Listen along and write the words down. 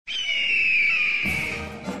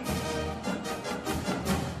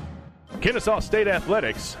Kennesaw State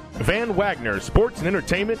Athletics, Van Wagner Sports and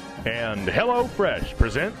Entertainment, and HelloFresh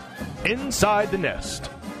present Inside the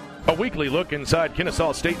Nest, a weekly look inside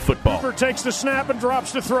Kennesaw State football. Cooper takes the snap and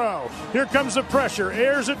drops the throw. Here comes the pressure.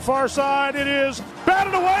 Airs it far side. It is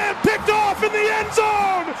batted away and picked off in the end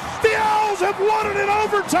zone. The Owls have won it in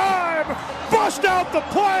overtime. Bust out the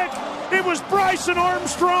plank. It was Bryson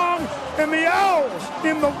Armstrong, and the Owls,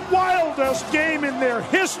 in the wildest game in their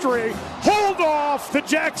history, hold off the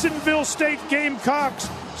Jacksonville State Gamecocks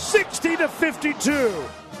 60-52.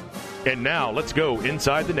 And now let's go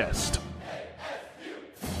inside the nest.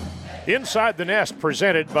 Inside the Nest,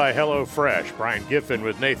 presented by HelloFresh. Brian Giffen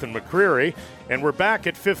with Nathan McCreary, and we're back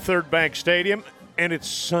at Fifth Third Bank Stadium, and it's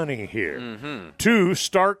sunny here. Two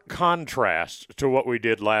stark contrasts to what we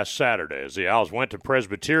did last Saturday as the Owls went to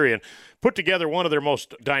Presbyterian, put together one of their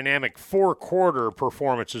most dynamic four-quarter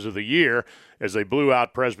performances of the year as they blew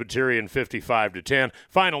out Presbyterian 55-10.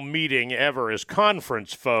 Final meeting ever as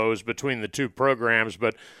conference foes between the two programs.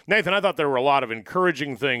 But, Nathan, I thought there were a lot of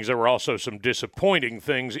encouraging things. There were also some disappointing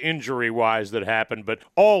things injury-wise that happened. But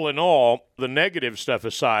all in all, the negative stuff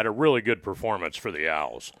aside, a really good performance for the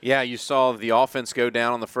Owls. Yeah, you saw the offense go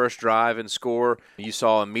down on the first drive and score. You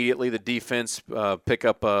saw immediately the defense pick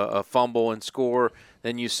up a fumble and score.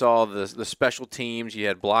 Then you saw the special teams. You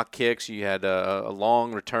had block kicks. You had a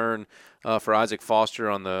long return for Isaac Foster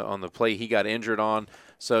on the play he got injured on.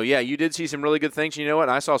 So, yeah, you did see some really good things. You know what?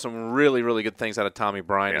 I saw some really, really good things out of Tommy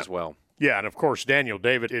Bryant as well. Yeah, and, of course, Daniel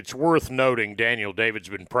David. It's worth noting Daniel David's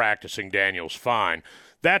been practicing. Daniel's fine.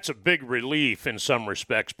 That's a big relief in some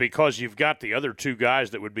respects because you've got the other two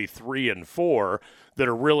guys that would be 3 and 4 that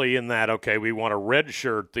are really in that, okay, we want to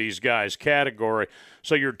redshirt these guys category.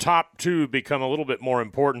 So your top two become a little bit more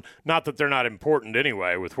important. Not that they're not important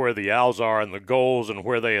anyway with where the Owls are and the goals and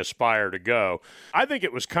where they aspire to go. I think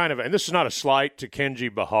it was kind of, and this is not a slight to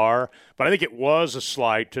Kenji Bahar, but I think it was a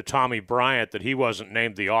slight to Tommy Bryant that he wasn't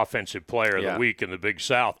named the Offensive Player of the Week in the Big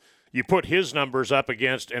South. You put his numbers up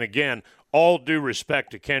against, and again, all due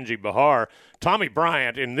respect to Kenji Bahar, Tommy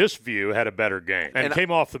Bryant, in this view, had a better game and came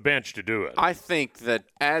off the bench to do it. I think that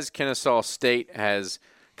as Kennesaw State has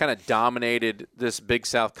kind of dominated this Big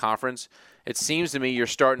South Conference, it seems to me you're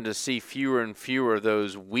starting to see fewer and fewer of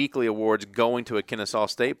those weekly awards going to a Kennesaw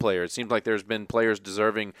State player. It seems like there's been players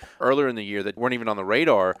deserving earlier in the year that weren't even on the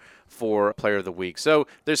radar for Player of the Week. So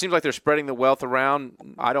there seems like they're spreading the wealth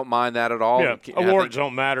around. I don't mind that at all. Yeah, awards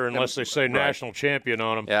don't matter unless they say national champion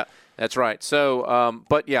on them. Yeah. That's right. So,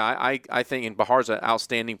 but yeah, I think Bahar's an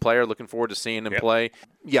outstanding player. Looking forward to seeing him play.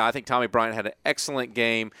 Yeah, I think Tommy Bryant had an excellent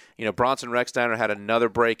game. You know, Bronson Rexsteiner had another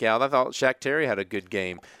breakout. I thought Shaq Terry had a good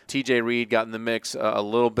game. TJ Reed got in the mix a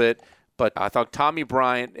little bit. But I thought Tommy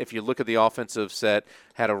Bryant, if you look at the offensive set,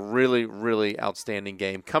 had a really, really outstanding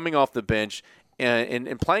game. Coming off the bench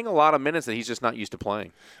and playing a lot of minutes that he's just not used to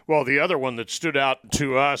playing. Well, the other one that stood out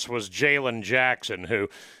to us was Jalen Jackson, who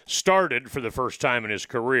started for the first time in his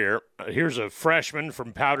career. Here's a freshman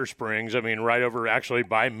from Powder Springs, right over actually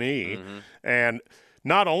by me. And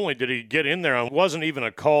not only did he get in there and wasn't even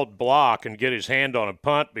a called block and get his hand on a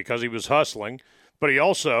punt because he was hustling, but he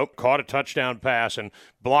also caught a touchdown pass and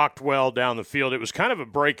blocked well down the field. It was kind of a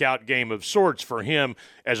breakout game of sorts for him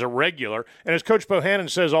as a regular. And as Coach Bohannon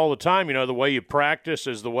says all the time, the way you practice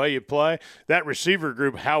is the way you play. That receiver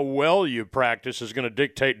group, how well you practice is going to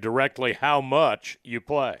dictate directly how much you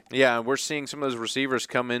play. Yeah, and we're seeing some of those receivers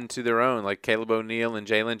come into their own, like Caleb O'Neal and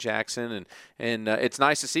Jalen Jackson. And it's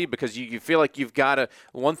nice to see because you feel like you've got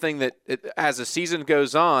one thing that as the season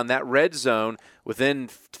goes on, that red zone within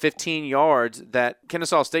 15 yards, that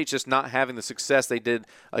Kennesaw State's just not having the success they did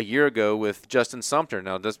a year ago with Justin Sumter.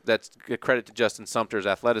 Now, that's a credit to Justin Sumter's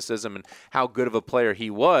athleticism and how good of a player he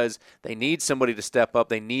was. They need somebody to step up.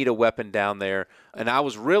 They need a weapon down there. And I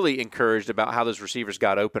was really encouraged about how those receivers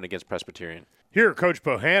got open against Presbyterian. Here are Coach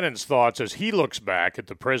Bohannon's thoughts as he looks back at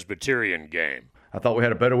the Presbyterian game. I thought we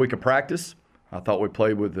had a better week of practice. I thought we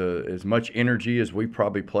played with as much energy as we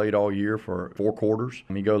probably played all year for 4 quarters.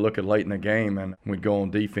 You go look at late in the game, and we'd go on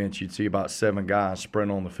defense, you'd see about 7 guys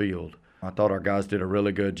sprint on the field. I thought our guys did a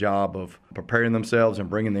really good job of preparing themselves and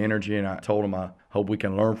bringing the energy, and I told them I hope we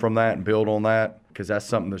can learn from that and build on that because that's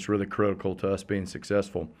something that's really critical to us being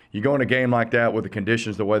successful. You go in a game like that with the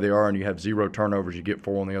conditions the way they are and you have 0 turnovers, you get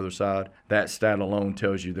 4 on the other side, that stat alone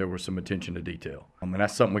tells you there was some attention to detail.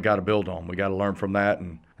 That's something we got to build on. We got to learn from that,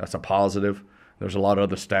 and that's a positive. There's a lot of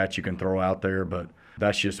other stats you can throw out there, but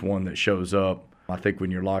that's just one that shows up, I think, when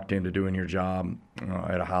you're locked into doing your job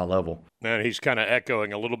at a high level. And he's kind of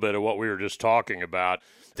echoing a little bit of what we were just talking about.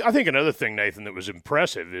 I think another thing, Nathan, that was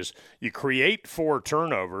impressive is you create 4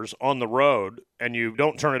 turnovers on the road and you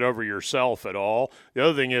don't turn it over yourself at all. The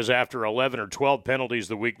other thing is after 11 or 12 penalties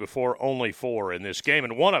the week before, only 4 in this game.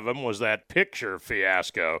 And one of them was that picture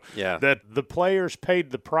fiasco that the players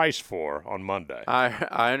paid the price for on Monday.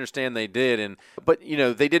 I understand they did, but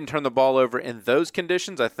they didn't turn the ball over in those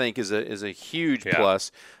conditions. I think is a huge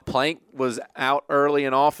plus. Plank was out early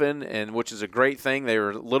and often, and which is a great thing. They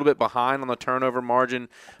were a little bit behind on the turnover margin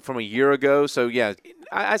from a year ago. So yeah,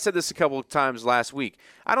 I said this a couple of times last week.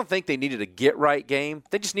 I don't think they needed a get-right game.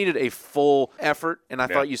 They just needed a full effort, and I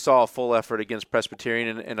thought you saw a full effort against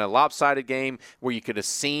Presbyterian in a lopsided game where you could have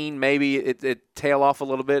seen maybe it tail off a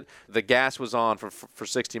little bit. The gas was on for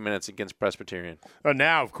 60 minutes against Presbyterian.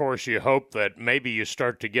 Now, of course, you hope that maybe you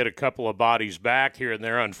start to get a couple of bodies back here and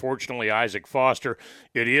there. Unfortunately, Isaac Foster,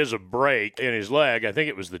 it is a break in his leg. I think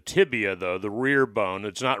it was the tibia, though, the rear bone.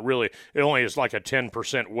 It's not really – it only is like a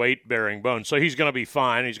 10% weight-bearing bone. So he's going to be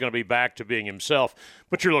fine. He's going to be back to being himself.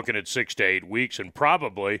 But you're looking at 6 to 8 weeks, and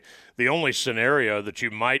probably the only scenario that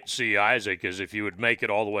you might see Isaac is if you would make it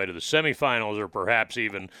all the way to the semifinals or perhaps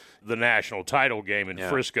even the national title game in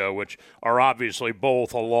Frisco, which are obviously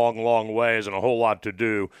both a long, long ways and a whole lot to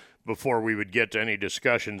do before we would get to any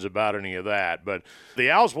discussions about any of that. But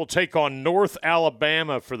the Owls will take on North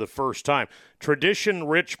Alabama for the first time.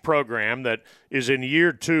 Tradition-rich program that is in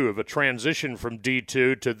year 2 of a transition from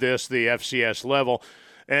D2 to the FCS level.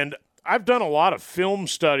 And I've done a lot of film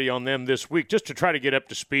study on them this week just to try to get up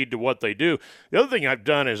to speed to what they do. The other thing I've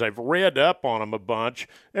done is I've read up on them a bunch,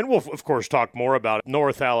 and we'll, of course, talk more about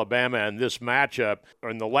North Alabama and this matchup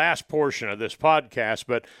in the last portion of this podcast,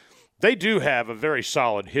 but they do have a very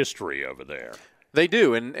solid history over there. They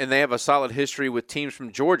do, and they have a solid history with teams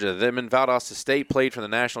from Georgia. Them and Valdosta State played for the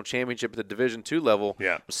national championship at the Division II level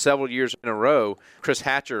several years in a row. Chris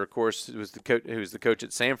Hatcher, of course, who was the coach at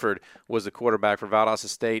Samford, was the quarterback for Valdosta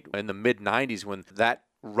State in the mid-'90s when that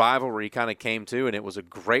rivalry kind of came to, and it was a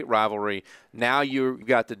great rivalry. Now you've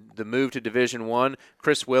got the move to Division I.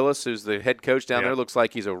 Chris Willis, who's the head coach down there, looks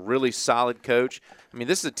like he's a really solid coach. I mean,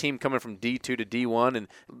 this is a team coming from D2 to D1, and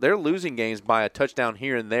they're losing games by a touchdown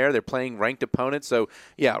here and there. They're playing ranked opponents. So,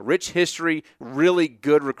 yeah, rich history, really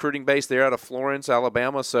good recruiting base there out of Florence,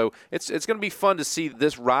 Alabama. So it's going to be fun to see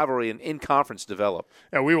this rivalry and in-conference develop.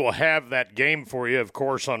 And we will have that game for you, of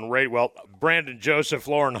course, on radio. Well, Brandon Joseph,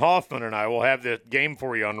 Lauren Hoffman, and I will have that game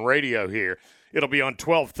for you on radio here. It'll be on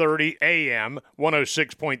 1230 AM,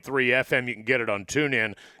 106.3 FM. You can get it on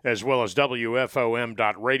TuneIn as well as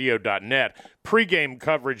WFOM.radio.net. Pre-game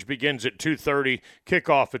coverage begins at 2:30.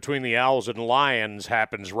 Kickoff between the Owls and Lions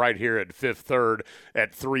happens right here at Fifth Third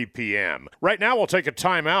at 3 p.m. Right now, we'll take a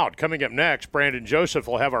timeout. Coming up next, Brandon Joseph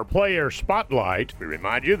will have our player spotlight. We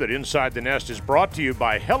remind you that Inside the Nest is brought to you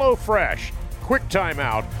by HelloFresh. Quick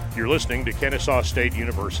timeout. You're listening to Kennesaw State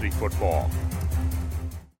University football.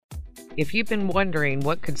 If you've been wondering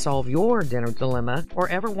what could solve your dinner dilemma or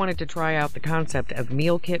ever wanted to try out the concept of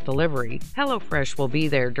meal kit delivery, HelloFresh will be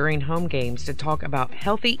there during home games to talk about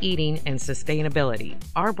healthy eating and sustainability.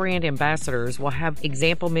 Our brand ambassadors will have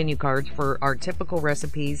example menu cards for our typical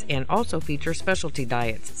recipes and also feature specialty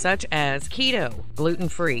diets such as keto,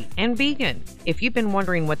 gluten-free, and vegan. If you've been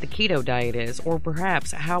wondering what the keto diet is or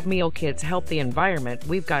perhaps how meal kits help the environment,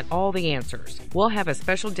 we've got all the answers. We'll have a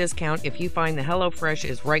special discount if you find the HelloFresh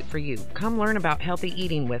is right for you. Come learn about healthy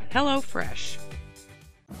eating with HelloFresh.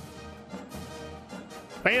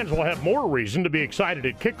 Fans will have more reason to be excited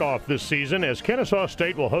at kickoff this season as Kennesaw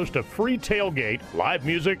State will host a free tailgate, live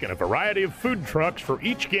music, and a variety of food trucks for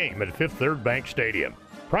each game at Fifth Third Bank Stadium.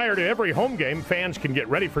 Prior to every home game, fans can get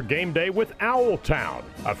ready for game day with Owltown,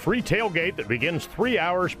 a free tailgate that begins 3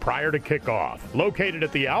 hours prior to kickoff. Located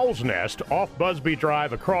at the Owl's Nest off Busby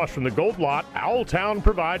Drive across from the Gold Lot, Owltown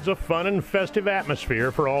provides a fun and festive atmosphere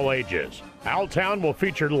for all ages. Owltown will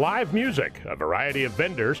feature live music, a variety of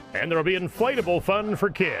vendors, and there will be inflatable fun for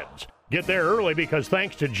kids. Get there early because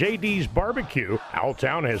thanks to JD's Barbecue,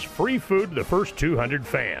 Owltown has free food to the first 200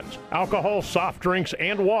 fans. Alcohol, soft drinks,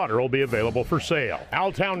 and water will be available for sale.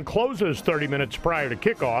 Owltown closes 30 minutes prior to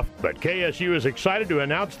kickoff, but KSU is excited to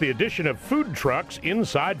announce the addition of food trucks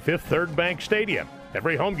inside Fifth Third Bank Stadium.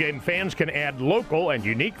 Every home game fans can add local and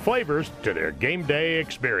unique flavors to their game day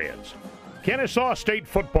experience. Kennesaw State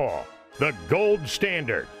football, the gold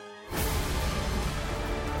standard.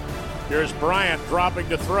 Here's Bryant dropping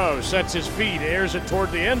to throw, sets his feet, airs it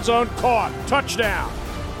toward the end zone, caught, touchdown.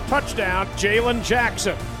 Touchdown, Jalen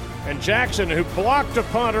Jackson. And Jackson, who blocked a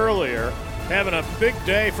punt earlier, having a big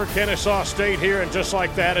day for Kennesaw State here, and just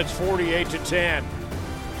like that, it's 48-10.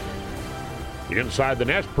 Inside the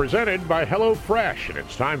Nest presented by HelloFresh, and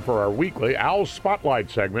it's time for our weekly Owls Spotlight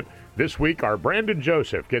segment. This week, our Brandon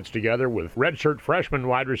Joseph gets together with redshirt freshman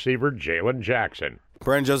wide receiver Jalen Jackson.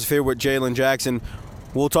 Brandon Joseph here with Jalen Jackson.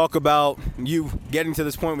 We'll talk about you getting to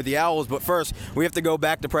this point with the Owls, but first, we have to go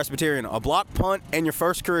back to Presbyterian. A block punt and your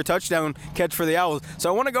first career touchdown catch for the Owls. So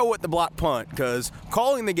I want to go with the block punt because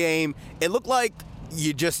calling the game, it looked like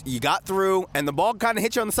you got through and the ball kind of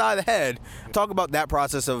hit you on the side of the head. Talk about that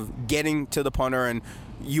process of getting to the punter, and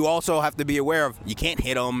you also have to be aware of you can't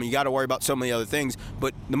hit them. You got to worry about so many other things.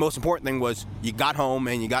 But the most important thing was you got home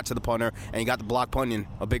and you got to the punter and you got the block punting.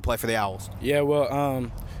 A big play for the Owls. Yeah, well,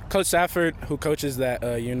 Coach Safford, who coaches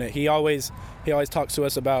that unit, he always talks to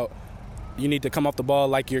us about you need to come off the ball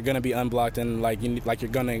like you're going to be unblocked and like you're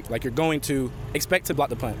going to expect to block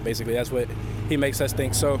the punt. Basically, that's what he makes us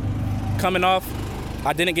think. So coming off,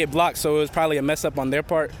 I didn't get blocked, so it was probably a mess up on their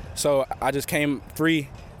part. So I just came free,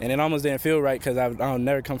 and it almost didn't feel right because I'll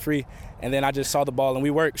never come free. And then I just saw the ball, and we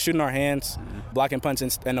worked shooting our hands, blocking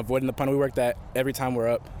punts, and avoiding the punt. We work that every time we're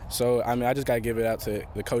up. So, I mean, I just got to give it out to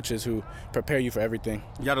the coaches who prepare you for everything.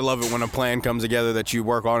 You got to love it when a plan comes together that you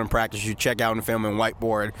work on in practice, you check out in film and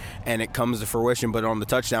whiteboard, and it comes to fruition. But on the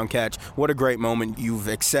touchdown catch, what a great moment. You've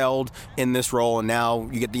excelled in this role, and now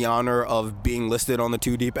you get the honor of being listed on the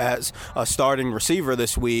 2 Deep as a starting receiver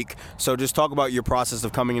this week. So just talk about your process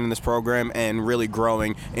of coming into this program and really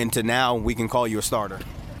growing into now we can call you a starter.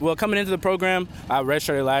 Well, coming into the program, I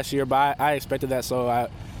redshirted last year, but I expected that, so I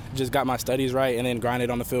just got my studies right and then grinded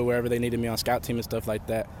on the field wherever they needed me on scout team and stuff like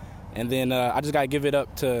that. And then I just got to give it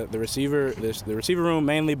up to the receiver room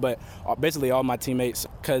mainly, but basically all my teammates,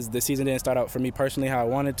 because the season didn't start out for me personally how I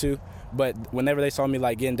wanted to. But whenever they saw me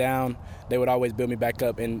like getting down, they would always build me back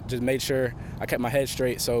up and just made sure I kept my head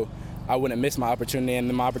straight so I wouldn't miss my opportunity. And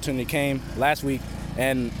then my opportunity came last week,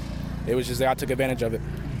 and it was just that I took advantage of it.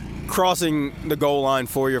 Crossing the goal line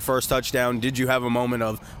for your first touchdown, did you have a moment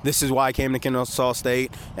of this is why I came to Kennesaw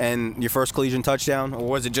State and your first collegiate touchdown, or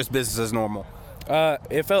was it just business as normal?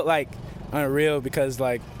 It felt like unreal because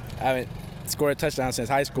like I haven't scored a touchdown since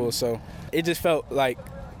high school, so it just felt like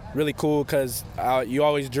really cool because you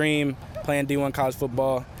always dream playing D1 college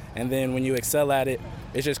football, and then when you excel at it,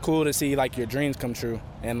 it's just cool to see like your dreams come true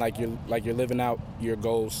and like you're living out your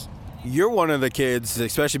goals. You're one of the kids,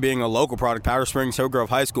 especially being a local product, Powder Springs, Hillgrove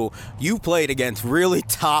High School. You played against really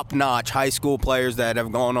top-notch high school players that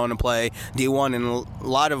have gone on to play D1, and a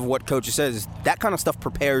lot of what coaches says is that kind of stuff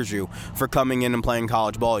prepares you for coming in and playing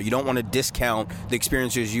college ball. You don't want to discount the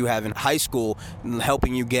experiences you have in high school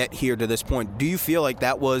helping you get here to this point. Do you feel like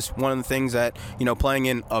that was one of the things that, playing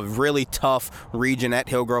in a really tough region at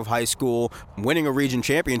Hillgrove High School, winning a region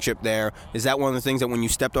championship there, is that one of the things that when you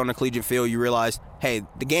stepped on a collegiate field you realized, hey,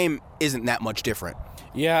 the game isn't that much different?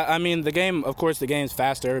 Yeah, I mean, the game's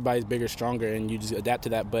faster, everybody's bigger, stronger, and you just adapt to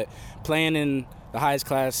that. But playing in the highest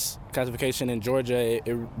classification in Georgia,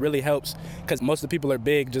 it really helps because most of the people are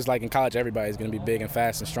big, just like in college, everybody's going to be big and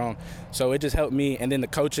fast and strong. So it just helped me, and then the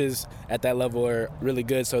coaches at that level are really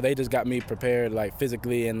good, so they just got me prepared like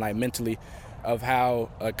physically and like mentally of how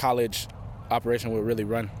a college operation would really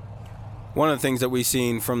run. One of the things that we've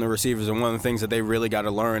seen from the receivers and one of the things that they really got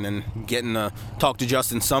to learn and getting to talk to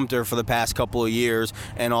Justin Sumter for the past couple of years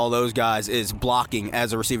and all those guys is blocking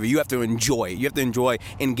as a receiver. You have to enjoy it. You have to enjoy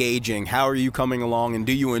engaging. How are you coming along, and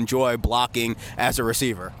do you enjoy blocking as a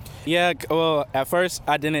receiver? Yeah, well, at first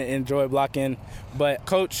I didn't enjoy blocking, but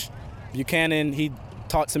Coach Buchanan, he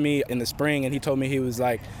taught to me in the spring, and he told me, he was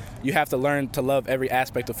like, you have to learn to love every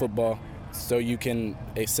aspect of football so you can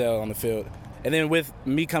excel on the field. And then with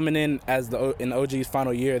me coming in in the OG's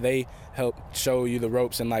final year, they helped show you the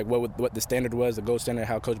ropes and like what the standard was, the gold standard,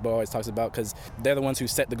 how Coach Ball always talks about, because they're the ones who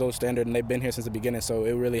set the gold standard and they've been here since the beginning. So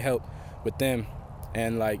it really helped with them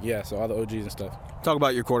and so all the OGs and stuff. Talk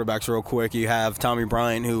about your quarterbacks real quick. You have Tommy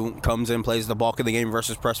Bryant, who comes in, plays the bulk of the game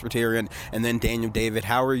versus Presbyterian, and then Daniel David.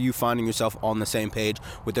 How are you finding yourself on the same page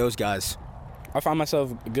with those guys? I find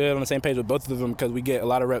myself good on the same page with both of them because we get a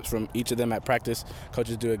lot of reps from each of them at practice.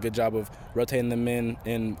 Coaches do a good job of rotating them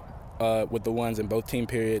in with the ones in both team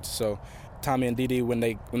periods. So Tommy and Dede, when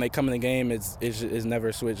they come in the game, it's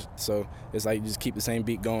never switched. So it's like you just keep the same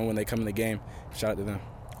beat going when they come in the game. Shout out to them.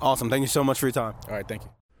 Awesome. Thank you so much for your time. All right, thank you.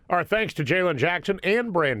 Our thanks to Jalen Jackson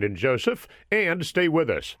and Brandon Joseph, and stay with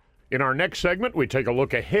us. In our next segment, we take a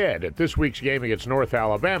look ahead at this week's game against North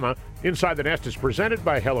Alabama. Inside the Nest is presented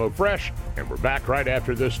by HelloFresh, and we're back right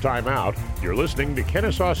after this timeout. You're listening to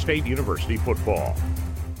Kennesaw State University football.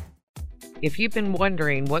 If you've been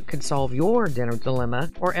wondering what could solve your dinner dilemma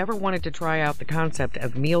or ever wanted to try out the concept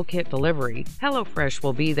of meal kit delivery, HelloFresh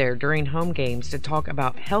will be there during home games to talk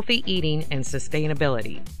about healthy eating and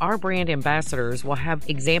sustainability. Our brand ambassadors will have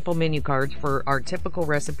example menu cards for our typical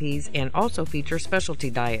recipes and also feature specialty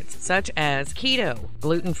diets such as keto,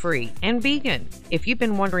 gluten-free, and vegan. If you've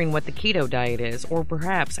been wondering what the keto diet is or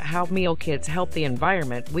perhaps how meal kits help the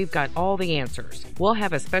environment, we've got all the answers. We'll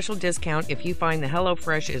have a special discount if you find the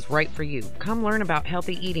HelloFresh is right for you. Come learn about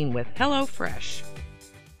healthy eating with HelloFresh.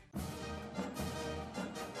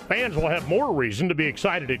 Fans will have more reason to be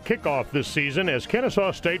excited at kickoff this season as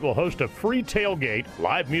Kennesaw State will host a free tailgate,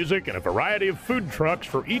 live music, and a variety of food trucks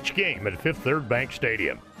for each game at Fifth Third Bank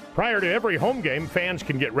Stadium. Prior to every home game, fans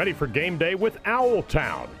can get ready for game day with Owl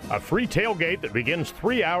Town, a free tailgate that begins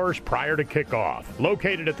 3 hours prior to kickoff.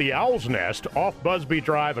 Located at the Owl's Nest off Busby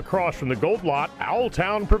Drive across from the Gold Lot, Owl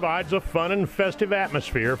Town provides a fun and festive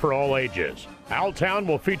atmosphere for all ages. Owl Town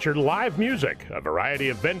will feature live music, a variety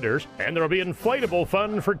of vendors, and there will be inflatable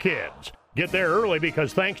fun for kids. Get there early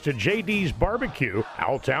because thanks to JD's Barbecue,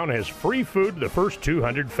 Owltown has free food to the first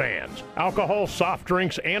 200 fans. Alcohol, soft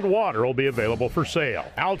drinks, and water will be available for sale.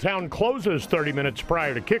 Owltown closes 30 minutes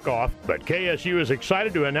prior to kickoff, but KSU is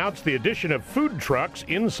excited to announce the addition of food trucks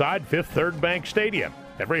inside Fifth Third Bank Stadium.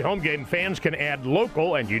 Every home game fans can add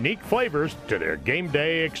local and unique flavors to their game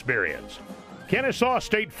day experience. Kennesaw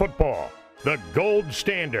State football, the gold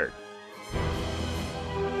standard.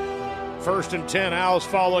 1st and 10, Owls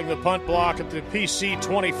following the punt block at the PC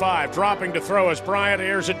 25. Dropping to throw as Bryant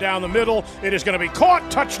airs it down the middle. It is going to be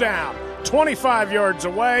caught. Touchdown. 25 yards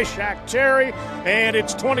away, Shaq Terry, and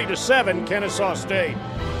it's 20-7, Kennesaw State.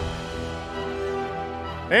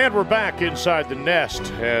 And we're back inside the nest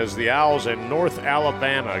as the Owls and North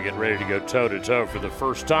Alabama get ready to go toe-to-toe for the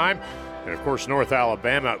first time. And, of course, North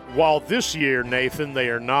Alabama, while this year, Nathan, they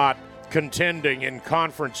are not contending in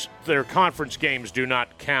conference, their conference games do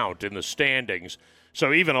not count in the standings.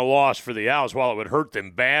 So even a loss for the Owls, while it would hurt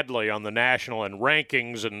them badly on the national and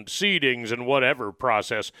rankings and seedings and whatever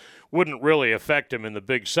process, wouldn't really affect them in the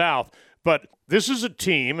Big South. But this is a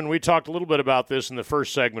team, and we talked a little bit about this in the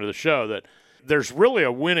first segment of the show, that there's really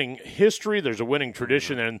a winning history, there's a winning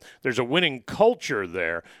tradition, and there's a winning culture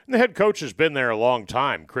there. And the head coach has been there a long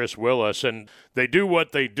time, Chris Willis, and they do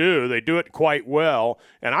what they do. They do it quite well.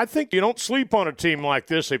 And I think you don't sleep on a team like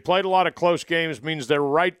this. They played a lot of close games, means they're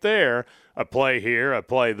right there. A play here, a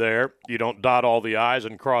play there. You don't dot all the I's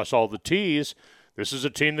and cross all the T's. This is a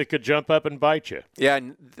team that could jump up and bite you. Yeah,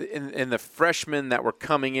 and the freshmen that were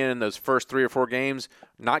coming in those first 3 or 4 games,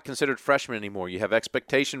 not considered freshmen anymore. You have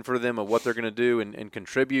expectation for them of what they're going to do and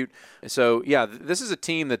contribute. So, yeah, this is a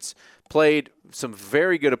team that's played some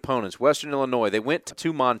very good opponents. Western Illinois, they went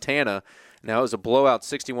to Montana. Now, it was a blowout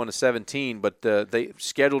 61-17, but they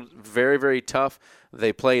scheduled very, very tough.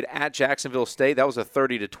 They played at Jacksonville State. That was a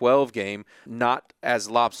 30-12 game, not as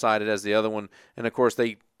lopsided as the other one. And, of course,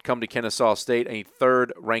 they come to Kennesaw State, a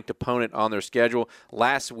third-ranked opponent on their schedule.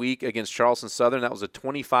 Last week against Charleston Southern, that was a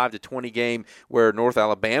 25-20 game where North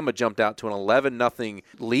Alabama jumped out to an 11-0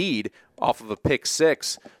 lead off of a pick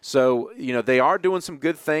six. So, you know, they are doing some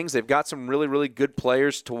good things. They've got some really, really good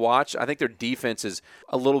players to watch. I think their defense is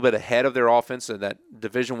a little bit ahead of their offense at that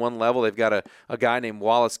Division I level. They've got a guy named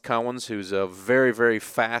Wallace Cowens, who's a very, very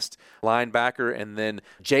fast linebacker, and then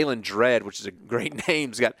Jalen Dredd, which is a great name.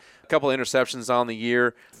 He's got a couple of interceptions on the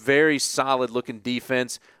year. Very solid-looking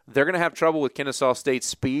defense. They're going to have trouble with Kennesaw State's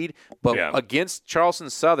speed, but against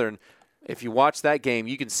Charleston Southern, if you watch that game,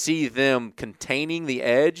 you can see them containing the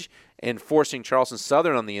edge and forcing Charleston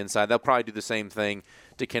Southern on the inside. They'll probably do the same thing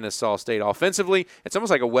to Kennesaw State offensively. It's almost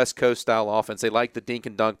like a West Coast style offense. They like the dink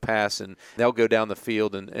and dunk pass, and they'll go down the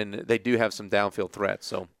field, and they do have some downfield threats.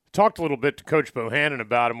 So talked a little bit to Coach Bohannon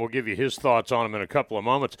about him. We'll give you his thoughts on him in a couple of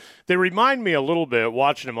moments. They remind me a little bit,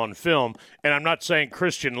 watching him on film, and I'm not saying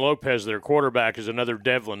Christian Lopez, their quarterback, is another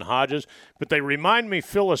Devlin Hodges, but they remind me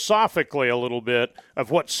philosophically a little bit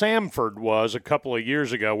of what Samford was a couple of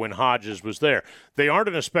years ago when Hodges was there. They aren't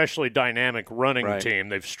an especially dynamic running team.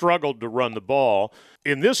 They've struggled to run the ball.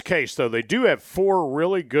 In this case, though, they do have 4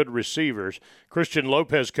 really good receivers. Christian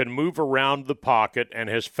Lopez can move around the pocket and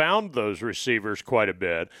has found those receivers quite a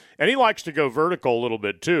bit. And he likes to go vertical a little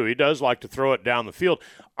bit, too. He does like to throw it down the field.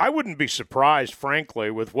 I wouldn't be surprised, frankly,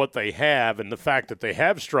 with what they have and the fact that they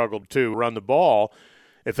have struggled to run the ball.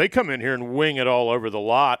 If they come in here and wing it all over the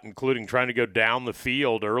lot, including trying to go down the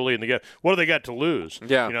field early in the game, what do they got to lose?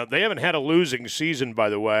 Yeah. You know, they haven't had a losing season, by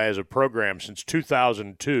the way, as a program since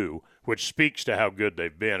 2002, which speaks to how good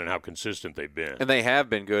they've been and how consistent they've been. And they have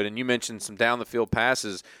been good. And you mentioned some down-the-field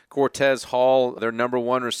passes. Cortez Hall, their number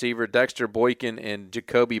one receiver, Dexter Boykin, and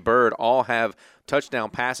Jacoby Bird all have touchdown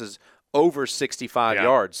passes over 65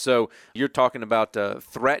 yards. So you're talking about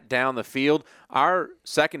threat down the field. Our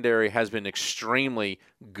secondary has been extremely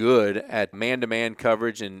good at man-to-man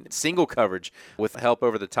coverage and single coverage with help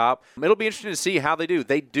over the top. It'll be interesting to see how they do.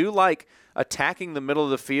 They do like attacking the middle of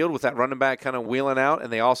the field with that running back kind of wheeling out,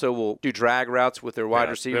 and they also will do drag routes with their wide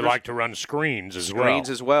receivers. They like to run screens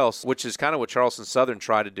as well, which is kind of what Charleston Southern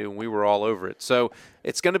tried to do, and we were all over it. So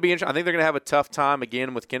it's going to be interesting. I think they're going to have a tough time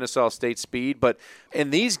again with Kennesaw State speed. But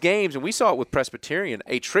in these games, and we saw it with Presbyterian,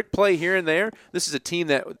 a trick play here and there. This is a team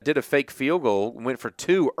that did a fake field goal, went for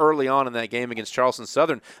 2 early on in that game against Charleston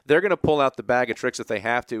Southern. They're going to pull out the bag of tricks if they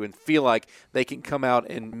have to and feel like they can come out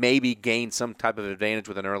and maybe gain some type of advantage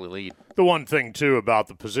with an early lead. The one thing, too, about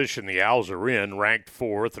the position the Owls are in, ranked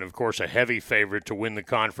 4th, and, of course, a heavy favorite to win the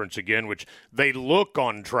conference again, which they look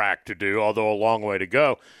on track to do, although a long way to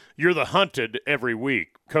go. You're the hunted every week.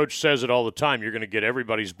 Coach says it all the time. You're going to get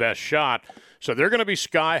everybody's best shot. So they're going to be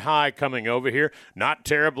sky high coming over here, not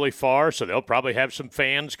terribly far, so they'll probably have some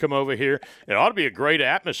fans come over here. It ought to be a great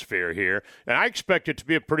atmosphere here, and I expect it to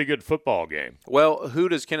be a pretty good football game. Well, who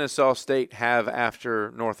does Kennesaw State have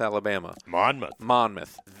after North Alabama?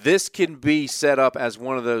 Monmouth. This can be set up as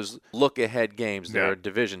one of those look-ahead games. They're a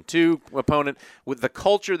Division II opponent. With the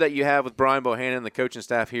culture that you have with Brian Bohannon and the coaching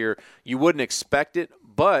staff here, you wouldn't expect it,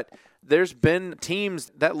 but there's been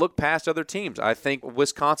teams that look past other teams. I think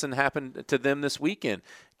Wisconsin happened to them this weekend,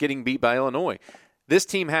 getting beat by Illinois. This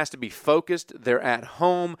team has to be focused. They're at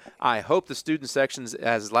home. I hope the student section's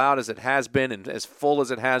as loud as it has been and as full as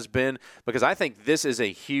it has been, because I think this is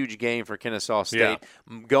a huge game for Kennesaw State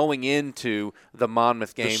going into the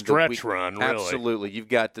Monmouth game. The stretch run, really. Absolutely. You've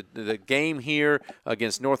got the game here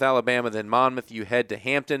against North Alabama, then Monmouth. You head to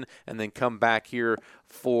Hampton and then come back here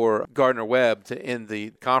for Gardner-Webb to end the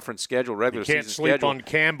conference schedule, regular season schedule. You can't sleep on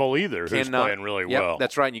Campbell either, who's playing really well.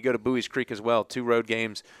 That's right, and you go to Bowie's Creek as well, 2 road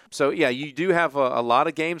games. So, you do have a lot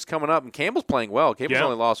of games coming up, and Campbell's playing well. Campbell's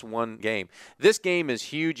only lost 1 game. This game is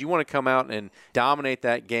huge. You want to come out and dominate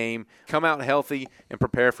that game, come out healthy, and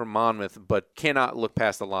prepare for Monmouth, but cannot look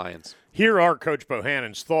past the Lions. Here are Coach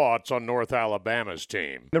Bohannon's thoughts on North Alabama's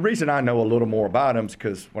team. The reason I know a little more about them is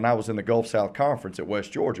because when I was in the Gulf South Conference at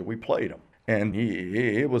West Georgia, we played them. And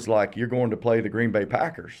it was like you're going to play the Green Bay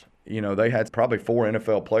Packers. They had probably 4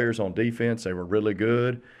 NFL players on defense. They were really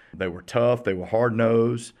good. They were tough. They were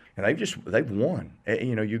hard-nosed. And they've won.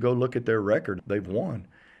 You go look at their record. They've won.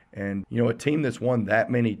 And, a team that's won that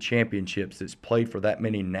many championships, that's played for that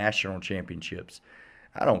many national championships,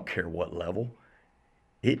 I don't care what level,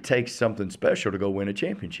 it takes something special to go win a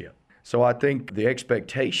championship. So I think the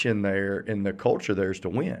expectation there and the culture there is to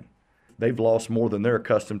win. They've lost more than they're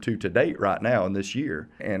accustomed to date right now in this year.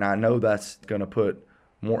 And I know that's going to put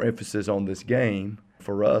more emphasis on this game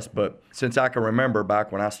for us. But since I can remember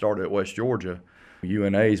back when I started at West Georgia,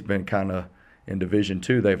 UNA's been kind of in Division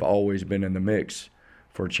II. They've always been in the mix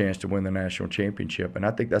for a chance to win the national championship. And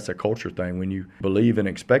I think that's a culture thing. When you believe and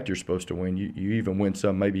expect you're supposed to win, you even win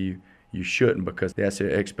some maybe you shouldn't, because that's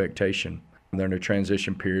the expectation. They're in a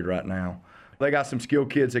transition period right now. They got some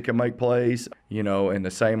skilled kids that can make plays, and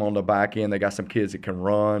the same on the back end. They got some kids that can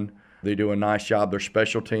run. They do a nice job. Their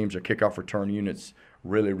special teams, their kickoff return units,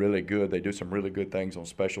 really, really good. They do some really good things on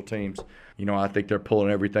special teams. I think they're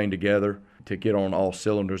pulling everything together to get on all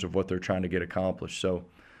cylinders of what they're trying to get accomplished. So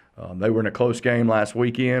they were in a close game last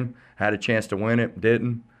weekend, had a chance to win it,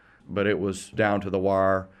 didn't, but it was down to the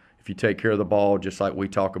wire. If you take care of the ball, just like we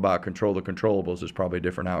talk about control the controllables, it's probably a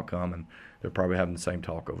different outcome, and they're probably having the same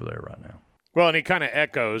talk over there right now. Well, and it kind of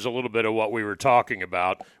echoes a little bit of what we were talking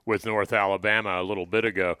about with North Alabama a little bit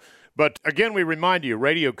ago. But, again, we remind you,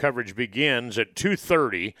 radio coverage begins at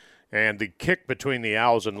 2:30, and the kick between the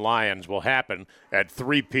Owls and Lions will happen at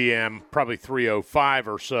 3 p.m., probably 3:05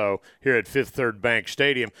 or so, here at Fifth Third Bank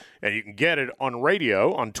Stadium. And you can get it on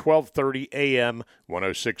radio on 12:30 a.m.,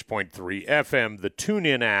 106.3 FM, the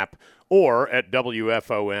TuneIn app, or at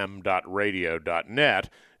wfom.radio.net.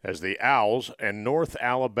 as the Owls and North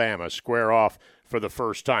Alabama square off for the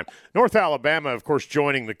first time. North Alabama, of course,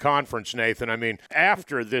 joining the conference, Nathan. I mean,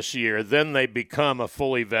 after this year, then they become a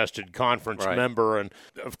fully vested conference member. And,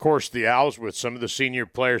 of course, the Owls with some of the senior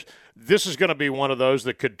players, this is going to be one of those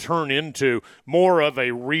that could turn into more of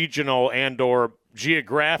a regional and or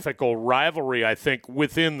geographical rivalry, I think,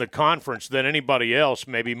 within the conference than anybody else,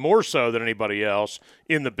 maybe more so than anybody else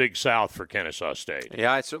in the Big South for Kennesaw State.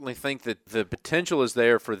 Yeah, I certainly think that the potential is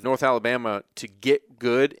there for North Alabama to get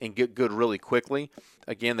good and get good really quickly.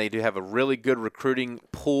 Again, they do have a really good recruiting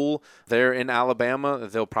pool there in Alabama.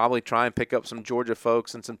 They'll probably try and pick up some Georgia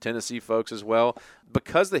folks and some Tennessee folks as well.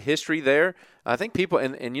 Because the history there, I think people,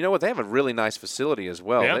 and you know what, they have a really nice facility as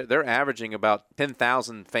well. Yeah. They're averaging about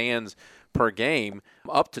 10,000 fans per game,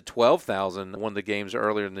 up to 12,000 one of the games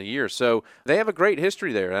earlier in the year. So they have a great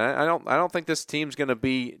history there. I don't think this team's going to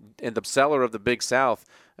be in the cellar of the Big South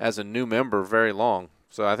as a new member very long.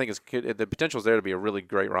 So I think the potential is there to be a really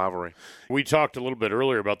great rivalry. We talked a little bit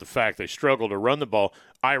earlier about the fact they struggle to run the ball.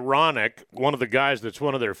 Ironic, one of the guys that's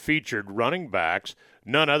one of their featured running backs,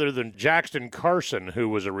 none other than Jackson Carson, who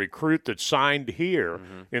was a recruit that signed here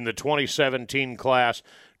in the 2017 class,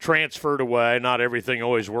 transferred away. Not everything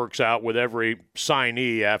always works out with every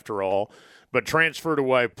signee, after all, but transferred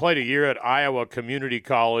away, played a year at Iowa Community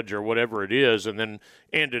College or whatever it is, and then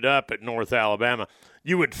ended up at North Alabama.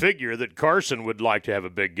 You would figure that Carson would like to have a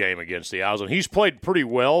big game against the Owls, and he's played pretty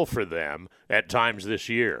well for them at times this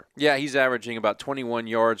year. Yeah, he's averaging about 21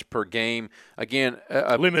 yards per game. Again,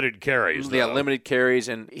 limited carries, though. Yeah, limited carries,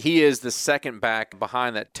 and he is the second back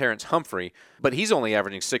behind that Terrence Humphrey, but he's only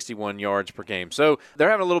averaging 61 yards per game. So they're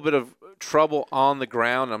having a little bit of trouble on the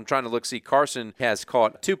ground. I'm trying to see. Carson has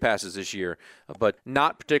caught 2 passes this year, but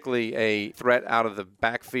not particularly a threat out of the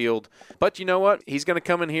backfield. But you know what? He's going to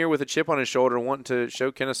come in here with a chip on his shoulder, wanting to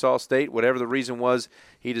show Kennesaw State, whatever the reason was,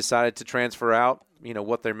 he decided to transfer out,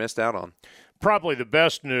 what they missed out on. Probably the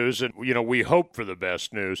best news, and we hope for the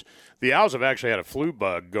best news, the Owls have actually had a flu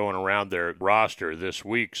bug going around their roster this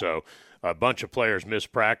week, so a bunch of players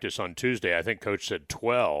missed practice on Tuesday. I think Coach said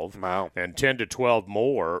 12. Wow. And 10 to 12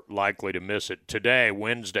 more likely to miss it today,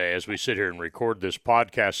 Wednesday, as we sit here and record this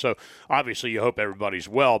podcast. So obviously you hope everybody's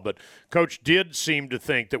well, but Coach did seem to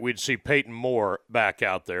think that we'd see Peyton Moore back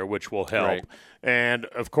out there, which will help. Right. And,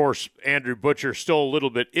 of course, Andrew Butcher still a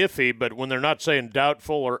little bit iffy, but when they're not saying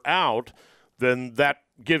doubtful or out, then that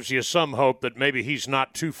gives you some hope that maybe he's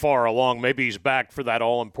not too far along. Maybe he's back for that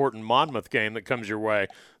all-important Monmouth game that comes your way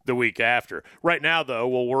the week after. Right now, though,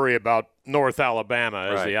 we'll worry about North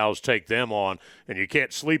Alabama as the Owls take them on, and you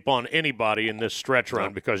can't sleep on anybody in this stretch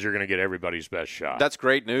run because you're going to get everybody's best shot. That's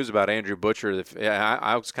great news about Andrew Butcher.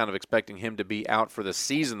 I was kind of expecting him to be out for the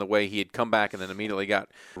season the way he had come back and then immediately got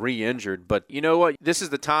re-injured. But you know what? This is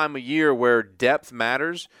the time of year where depth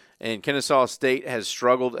matters, and Kennesaw State has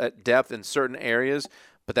struggled at depth in certain areas.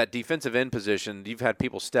 But that defensive end position, you've had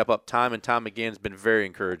people step up time and time again. Has been very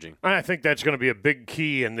encouraging. I think that's going to be a big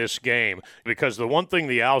key in this game because the one thing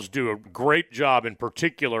the Owls do a great job in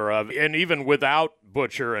particular of, and even without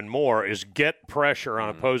Butcher and Moore, is get pressure on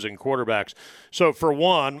opposing quarterbacks. So, for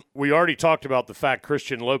one, we already talked about the fact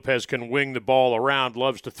Christian Lopez can wing the ball around,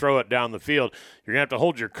 loves to throw it down the field. You're going to have to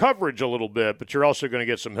hold your coverage a little bit, but you're also going to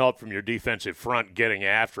get some help from your defensive front getting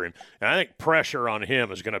after him. And I think pressure on him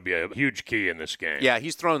is going to be a huge key in this game. Yeah,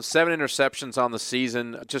 he's thrown 7 interceptions on the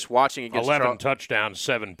season. Just watching against 11 touchdowns,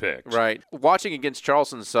 7 picks. Right. Watching against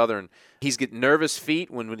Charleston Southern, he's got nervous feet.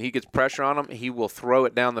 When he gets pressure on him, he will throw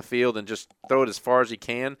it down the field and just throw it as far as he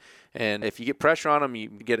can. And if you get pressure on him, you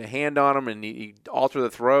get a hand on him, and you alter the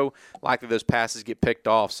throw, likely those passes get picked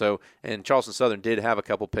off. So, and Charleston Southern did have a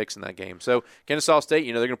couple picks in that game. So, Kennesaw State,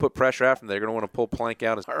 they're going to put pressure after them. They're going to want to pull Plank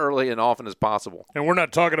out as early and often as possible. And we're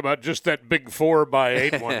not talking about just that big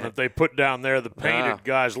 4x8 one that they put down there. The painted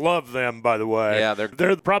guys, love them, by the way. Yeah,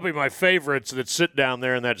 they're probably my favorites that sit down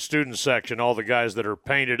there in that student section, all the guys that are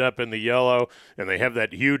painted up in the yellow, and they have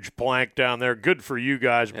that huge plank down there. Good for you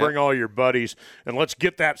guys. Bring all your buddies, and let's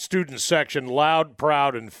get that student section loud,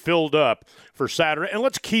 proud, and filled up for Saturday. And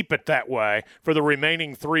let's keep it that way for the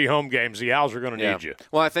remaining 3 home games. The Owls are going to need you.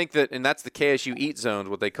 Well, I think and that's the KSU Eat Zones,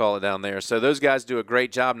 what they call it down there. So those guys do a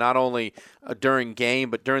great job not only during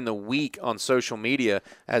game, but during the week on social media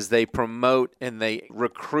as they promote and they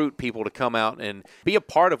recruit people to come out and be a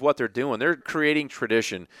part of what they're doing. They're creating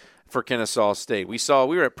tradition for Kennesaw State. We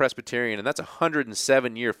were at Presbyterian, and that's a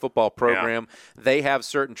 107-year football program. Yeah. They have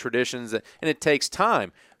certain traditions, and it takes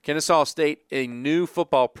time. Kennesaw State, a new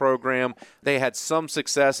football program. They had some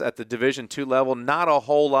success at the Division II level, not a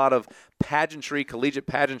whole lot of pageantry, collegiate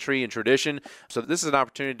pageantry and tradition. So this is an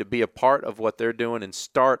opportunity to be a part of what they're doing and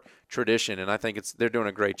start tradition, and I think they're doing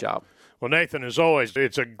a great job. Well, Nathan, as always,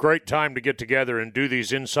 it's a great time to get together and do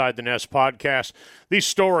these Inside the Nest podcasts. These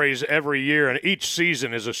stories every year, and each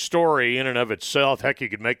season is a story in and of itself. Heck, you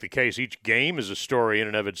could make the case each game is a story in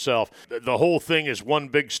and of itself. The whole thing is one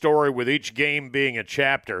big story with each game being a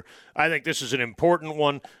chapter. I think this is an important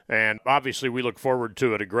one, and obviously we look forward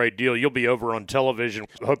to it a great deal. You'll be over on television.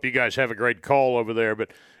 Hope you guys have a great call over there,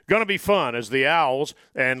 but going to be fun as the Owls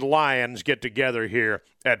and Lions get together here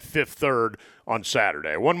at Fifth Third on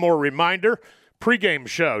Saturday. One more reminder, pregame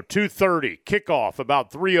show 2:30, kickoff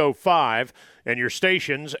about 3:05, and your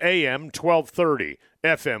stations AM 1230,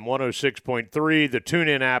 FM 106.3, the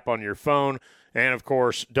TuneIn app on your phone, and of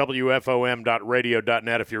course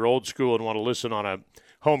WFOM.radio.net if you're old school and want to listen on a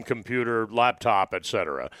home computer, laptop,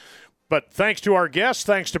 etc. But thanks to our guests,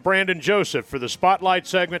 thanks to Brandon Joseph for the Spotlight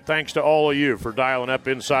segment, thanks to all of you for dialing up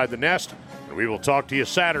Inside the Nest, and we will talk to you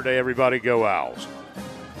Saturday. Everybody go Owls.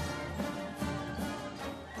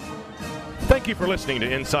 Thank you for listening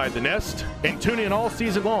to Inside the Nest, and tune in all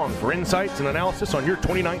season long for insights and analysis on your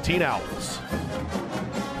 2019 Owls.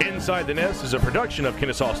 Inside the Nest is a production of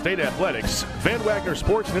Kennesaw State Athletics, Van Wagner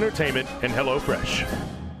Sports and Entertainment, and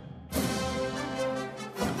HelloFresh.